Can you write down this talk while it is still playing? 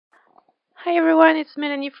Hi everyone, it's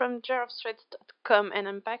Melanie from jarofthreads.com and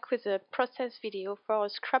I'm back with a process video for a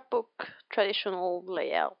scrapbook traditional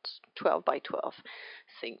layout 12 by 12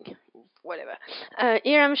 thing, whatever.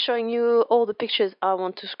 Here I'm showing you all the pictures I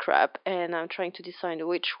want to scrap and I'm trying to decide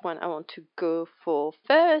which one I want to go for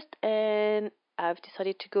first, and I've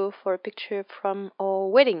decided to go for a picture from our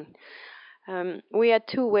wedding. We had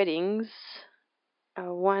two weddings,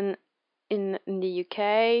 one in the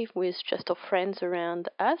UK with just our friends around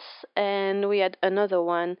us, and we had another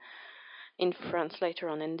one in France later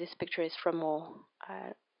on. And this picture is from our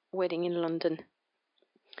wedding in London.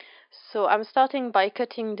 So I'm starting by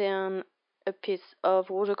cutting down a piece of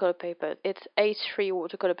watercolor paper. It's A3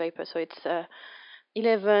 watercolor paper, so it's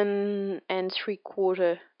 11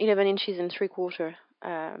 inches and 3/4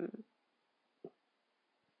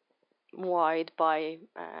 wide by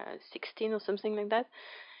 16 or something like that.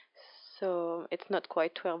 So it's not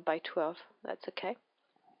quite 12 by 12. That's okay.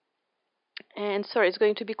 And sorry, it's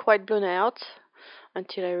going to be quite blown out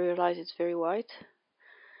until I realize it's very white.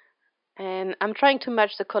 And I'm trying to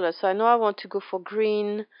match the colors. So I know I want to go for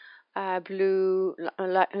green, blue,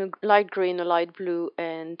 light green, a light blue,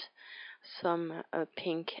 and some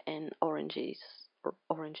pink and orange.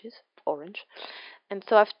 And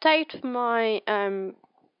so I've taped my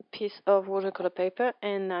piece of watercolor paper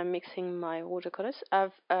and I'm mixing my watercolors.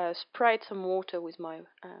 I've sprayed some water with my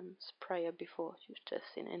sprayer before, you've just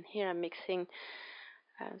seen, and here I'm mixing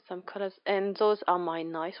some colors, and those are my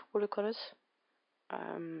nice watercolors.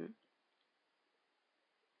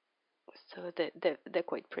 So they're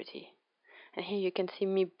quite pretty, and here you can see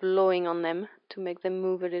me blowing on them to make them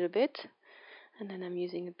move a little bit, and then I'm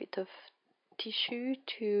using a bit of tissue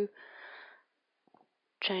to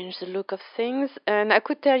change the look of things. And I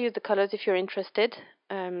could tell you the colors if you're interested.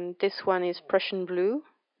 This one is Prussian blue.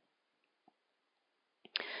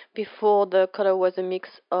 Before, the color was a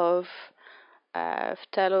mix of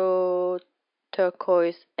phtalo,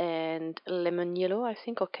 turquoise, and lemon yellow, I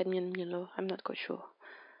think, or cadmium yellow. I'm not quite sure.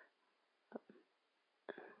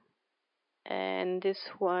 And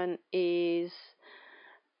this one is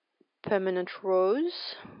permanent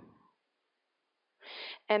rose.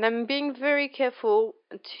 And I'm being very careful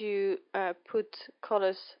to put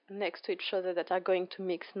colors next to each other that are going to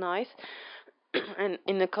mix nice and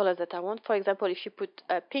in the colors that I want. For example, if you put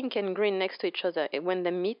pink and green next to each other, when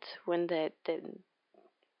they meet, when they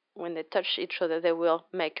touch each other, they will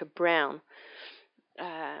make a brown.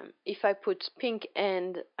 If I put pink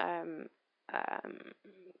and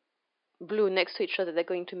blue next to each other, they're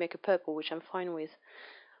going to make a purple, which I'm fine with.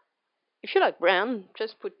 If you like brown,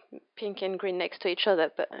 just put pink and green next to each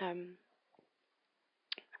other. But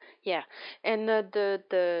yeah, and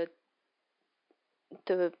the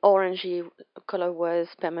orangey color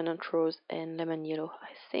was permanent rose and lemon yellow,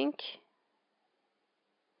 I think.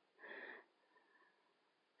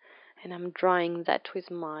 And I'm drying that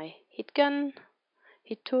with my heat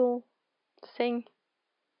tool thing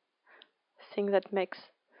that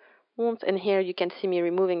makes warmth. And here you can see me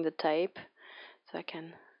removing the tape, so I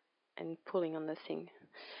can, and pulling on the thing.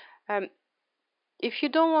 If you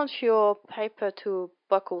don't want your paper to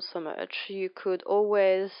buckle so much, you could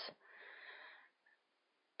always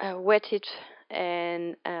wet it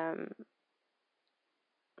and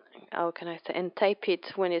how can I say, and tape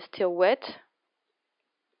it when it's still wet.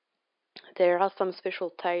 There are some special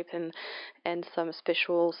tape and some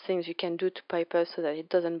special things you can do to paper so that it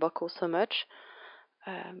doesn't buckle so much,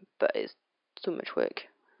 but it's too much work,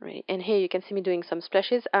 really. And here you can see me doing some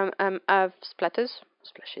splashes. I've splatters.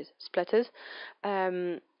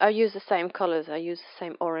 I use the same colors. I use the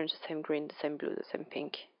same orange, the same green, the same blue, the same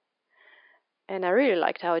pink. And I really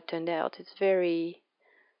liked how it turned out. It's very,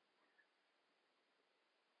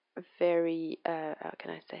 how can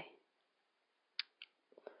I say,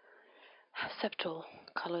 subtle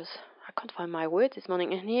colors. I can't find my word this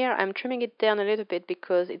morning. And here I'm trimming it down a little bit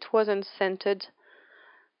because it wasn't centered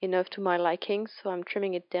enough to my liking, so I'm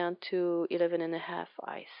trimming it down to 11.5,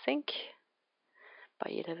 I think, by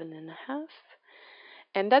 11.5.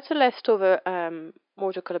 And that's a leftover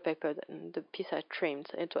watercolor paper, the piece I trimmed.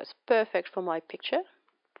 It was perfect for my picture,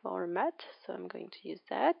 for a mat, so I'm going to use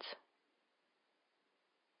that.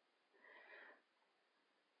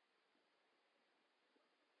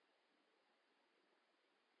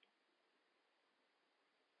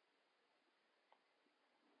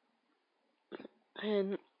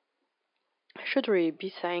 And I should really be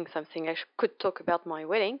saying something. I could talk about my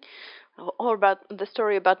wedding or about the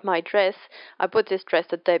story about my dress. I bought this dress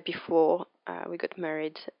the day before we got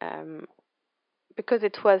married because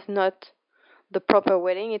it was not the proper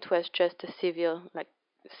wedding. It was just a civil, like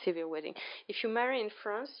civil wedding. If you marry in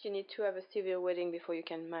France, you need to have a civil wedding before you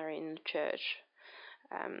can marry in a church.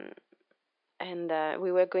 And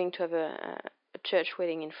we were going to have a church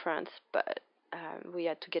wedding in France, but we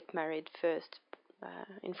had to get married first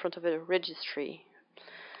in front of a registry.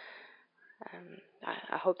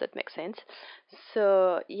 I hope that makes sense.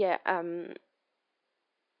 So yeah,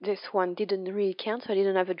 this one didn't really count, so I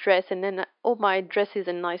didn't have a dress, and then all my dresses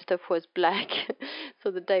and nice stuff was black.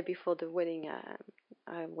 So the day before the wedding,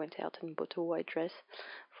 I went out and bought a white dress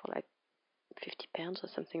for like £50 or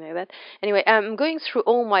something like that. Anyway, I'm going through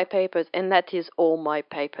all my papers, and that is all my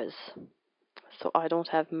papers. So I don't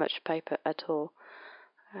have much paper at all.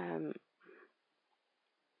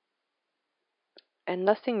 And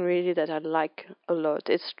nothing really that I like a lot.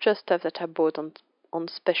 It's just stuff that I bought on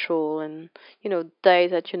special, and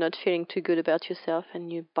days that you're not feeling too good about yourself, and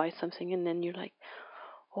you buy something, and then you're like,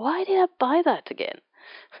 why did I buy that again?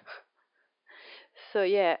 So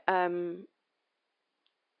yeah, I'm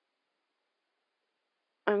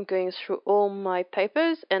going through all my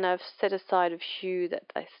papers, and I've set aside a few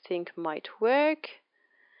that I think might work,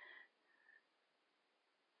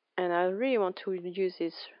 and I really want to use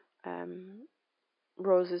these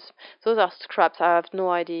roses. Those are scraps. I have no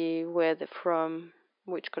idea where they're from,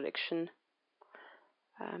 which collection.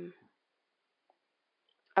 I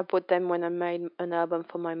bought them when I made an album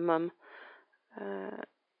for my mum,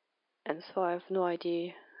 and so I have no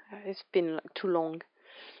idea. It's been like too long.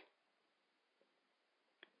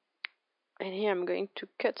 And here I'm going to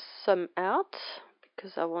cut some out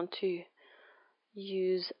because I want to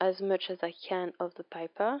use as much as I can of the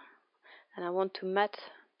paper, and I want to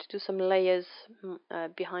do some layers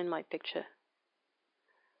behind my picture,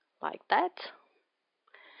 like that.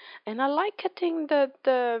 And I like cutting the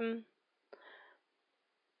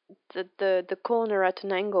corner at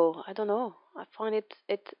an angle. I don't know. I find it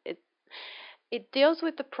deals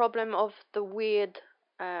with the problem of the weird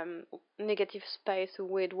negative space, a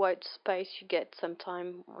weird white space you get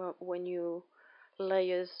sometimes when you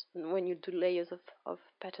do layers of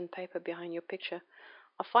pattern paper behind your picture.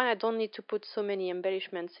 I find I don't need to put so many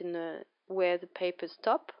embellishments in where the papers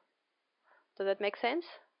stop. Does that make sense?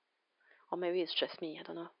 Or maybe it's just me, I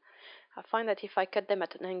don't know. I find that if I cut them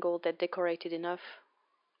at an angle, they're decorated enough.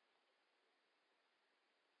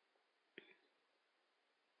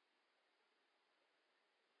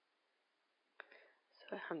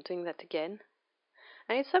 So I'm doing that again.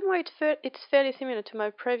 And in some way it's fairly similar to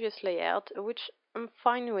my previous layout, which I'm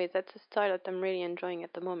fine with. That's a style that I'm really enjoying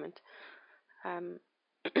at the moment.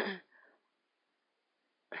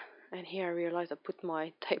 And here I realize I put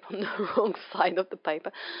my tape on the wrong side of the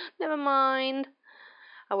paper. Never mind.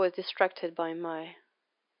 I was distracted by my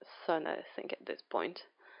son, I think, at this point.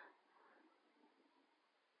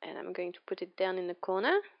 And I'm going to put it down in the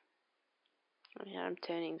corner. And here I'm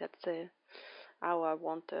turning. That's how I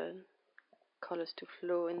want the colors to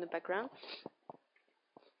flow in the background.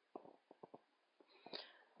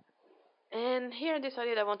 And here I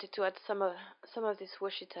decided I wanted to add some of this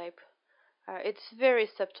washi tape. It's very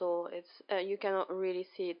subtle. You cannot really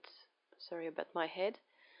see it. Sorry about my head.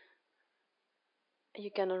 You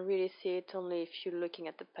cannot really see it only if you're looking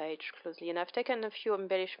at the page closely. And I've taken a few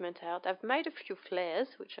embellishments out. I've made a few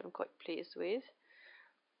flairs, which I'm quite pleased with.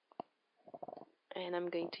 And I'm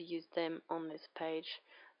going to use them on this page.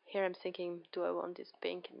 Here I'm thinking, do I want this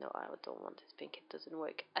pink? No, I don't want this pink. It doesn't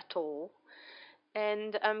work at all.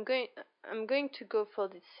 And I'm going to go for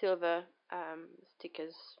the silver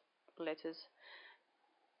stickers, letters.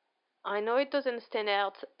 I know it doesn't stand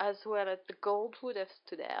out as well as the gold would have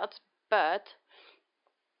stood out, but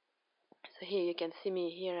so here you can see me.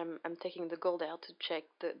 Here I'm taking the gold out to check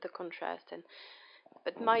the contrast.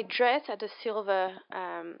 But my dress had a silver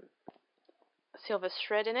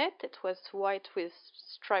thread in it. It was white with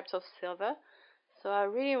stripes of silver, so I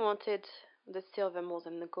really wanted the silver more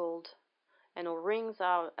than the gold. And our rings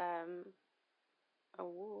are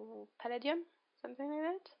palladium, something like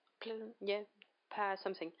that.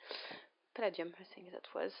 Something palladium, I think that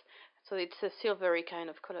was. So it's a silvery kind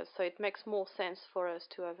of color. So it makes more sense for us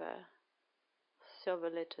to have a silver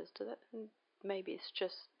letters to that. Maybe it's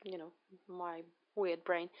just my weird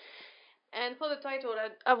brain. And for the title,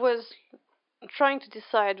 I was trying to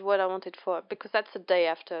decide what I wanted for, because that's the day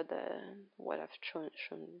after what I've shown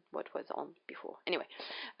what was on before. Anyway,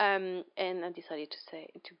 and I decided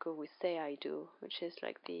to go with "Say I Do," which is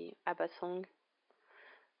like the ABBA song.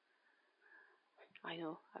 I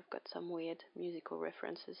know I've got some weird musical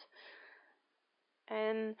references,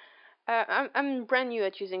 and I'm brand new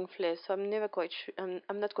at using flairs, so I'm never quite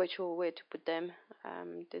I'm not quite sure where to put them.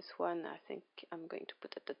 This one I think I'm going to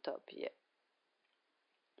put at the top, yeah,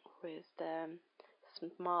 with the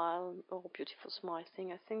smile or beautiful smile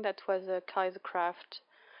thing. I think that was a Kaisercraft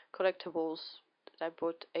collectables that I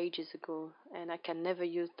bought ages ago, and I can never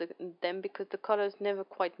use them because the colors never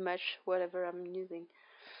quite match whatever I'm using.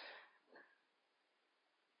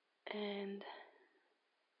 And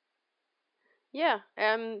yeah,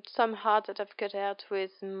 some heart that I've cut out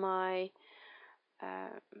with my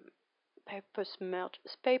uh, paper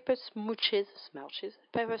smooches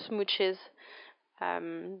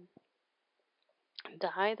um,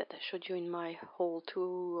 dye that I showed you in my whole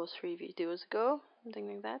 2 or 3 videos ago, something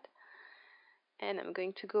like that. And I'm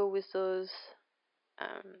going to go with those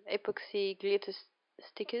epoxy glitter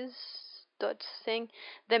stickers dots thing.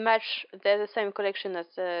 They match. They're the same collection as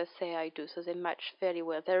Say I Do, so they match fairly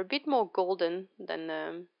well. They're a bit more golden than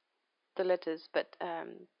the letters, but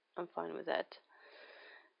I'm fine with that.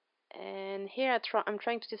 And here I'm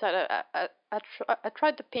trying to decide. I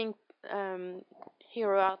tried the pink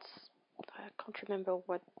Hero Arts. I can't remember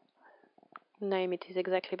what name it is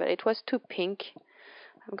exactly, but it was too pink.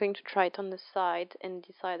 I'm going to try it on the side and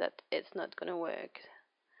decide that it's not gonna work.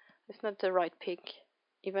 It's not the right pink.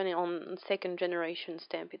 Even on second generation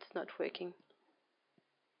stamp, it's not working.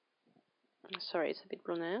 Sorry, it's a bit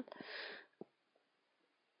blown out.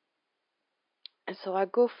 And so I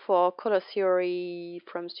go for Color Theory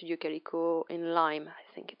from Studio Calico in lime, I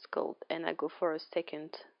think it's called, and I go for a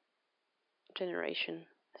second generation,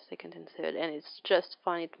 second and third, and it's just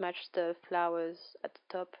fine. It matches the flowers at the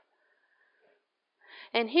top.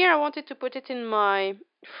 And here I wanted to put it in my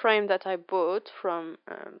frame that I bought from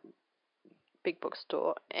big box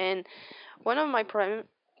store, and one of my problem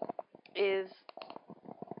is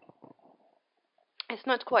it's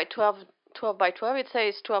not quite 12 by 12. It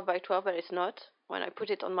says 12 by 12, but it's not. When I put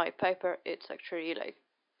it on my paper, it's actually like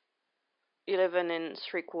 11 and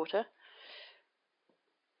 3/4.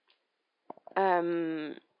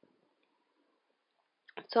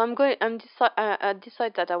 So I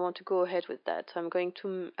decide that I want to go ahead with that. So I'm going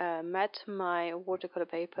to mat my watercolor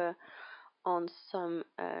paper on some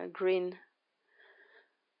green,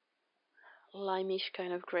 limeish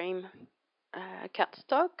kind of green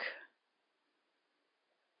cardstock.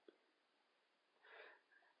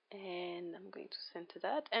 And I'm going to center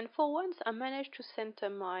that. And for once, I managed to center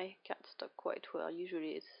my cardstock quite well.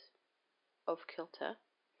 Usually it's off kilter.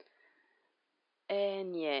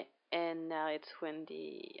 And yeah, and now it's when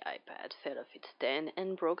the iPad fell off its stand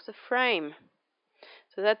and broke the frame.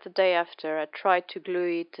 So that's the day after. I tried to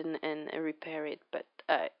glue it and repair it, but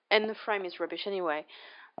and the frame is rubbish anyway.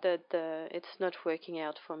 It's not working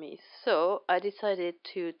out for me. So I decided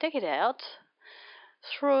to take it out,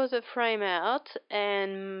 throw the frame out,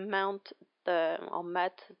 and mat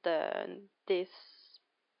this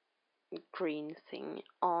green thing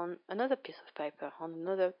on another piece of paper, on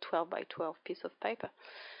another 12 by 12 piece of paper.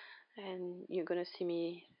 And you're gonna see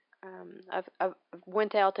me. I've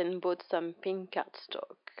went out and bought some pink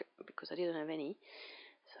cardstock because I didn't have any,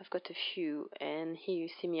 so I've got a few. And here you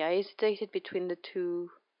see me. I hesitated between the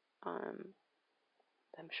two. I'm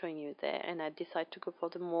showing you there, and I decided to go for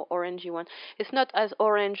the more orangey one. It's not as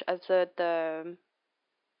orange as the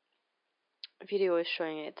video is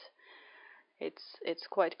showing it. It's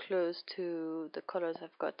quite close to the colors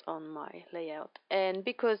I've got on my layout, and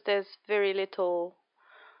because there's very little,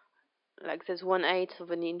 like there's 1/8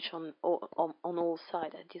 of an inch on all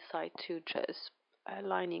sides, I decide to just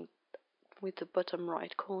lining with the bottom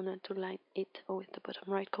right corner to line it with the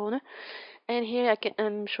bottom right corner. And here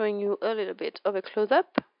I'm showing you a little bit of a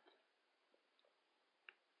close-up.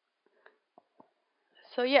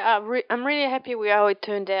 So yeah, I'm really happy with how it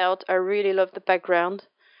turned out. I really love the background.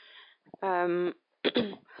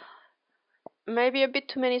 Maybe a bit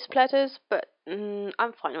too many splatters, but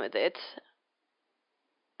I'm fine with it.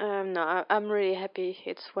 No, I'm really happy.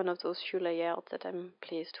 It's one of those few layouts that I'm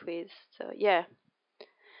pleased with. So yeah,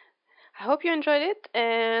 I hope you enjoyed it,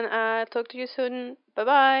 and I'll talk to you soon. Bye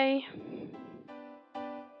bye.